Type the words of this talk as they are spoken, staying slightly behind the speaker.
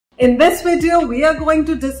In this video, we are going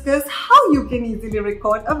to discuss how you can easily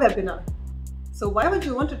record a webinar. So why would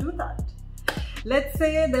you want to do that? Let's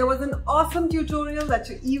say there was an awesome tutorial that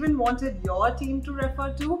you even wanted your team to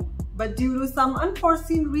refer to, but due to some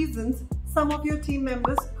unforeseen reasons, some of your team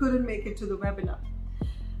members couldn't make it to the webinar.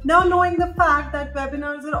 Now, knowing the fact that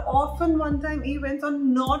webinars are often one-time events or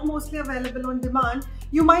not mostly available on demand,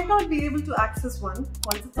 you might not be able to access one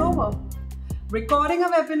once it's over. Recording a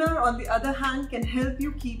webinar, on the other hand, can help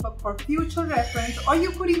you keep up for future reference, or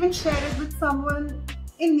you could even share it with someone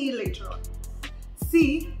in need later on.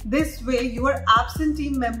 See, this way your absent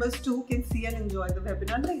team members too can see and enjoy the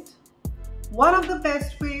webinar late. One of the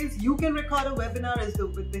best ways you can record a webinar is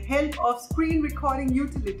with the help of screen recording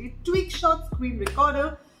utility. TweakShot Screen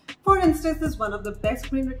Recorder, for instance, is one of the best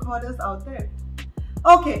screen recorders out there.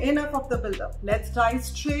 Okay, enough of the build-up. Let's dive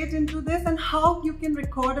straight into this and how you can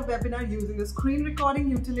record a webinar using a screen recording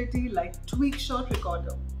utility like TweakShot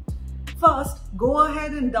Recorder. First, go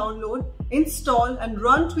ahead and download, install and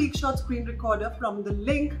run TweakShot Screen Recorder from the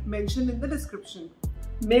link mentioned in the description.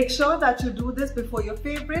 Make sure that you do this before your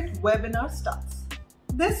favorite webinar starts.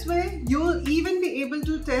 This way, you'll even be able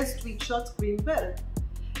to test TweakShot Screen well.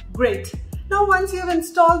 Great. Now, once you've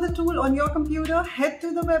installed the tool on your computer, head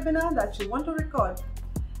to the webinar that you want to record.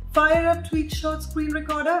 Fire up TweakShot Screen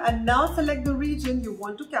Recorder and now select the region you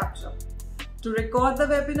want to capture. To record the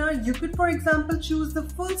webinar, you could, for example, choose the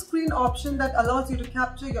full screen option that allows you to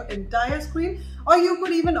capture your entire screen, or you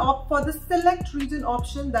could even opt for the select region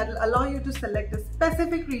option that will allow you to select a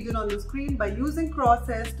specific region on the screen by using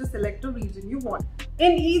crosshairs to select a region you want.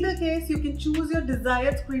 In either case, you can choose your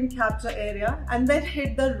desired screen capture area and then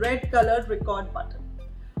hit the red colored record button.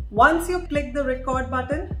 Once you click the record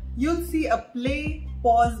button, you'll see a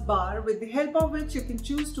play/pause bar with the help of which you can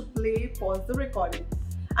choose to play/pause the recording.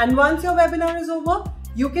 And once your webinar is over,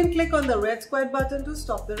 you can click on the red square button to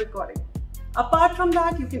stop the recording. Apart from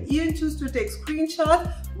that, you can even choose to take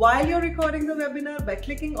screenshots while you're recording the webinar by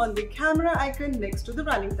clicking on the camera icon next to the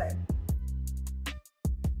running time.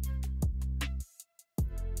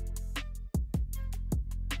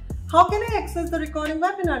 How can I access the recording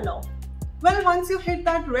webinar now? Well, once you hit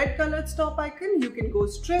that red colored stop icon, you can go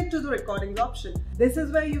straight to the recordings option. This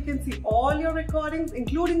is where you can see all your recordings,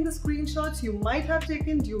 including the screenshots you might have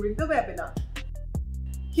taken during the webinar.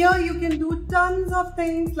 Here you can do tons of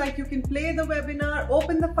things, like you can play the webinar,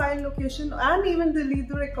 open the file location, and even delete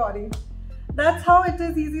the recording. That's how it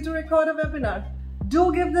is easy to record a webinar.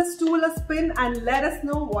 Do give this tool a spin and let us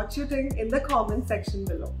know what you think in the comment section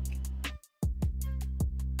below.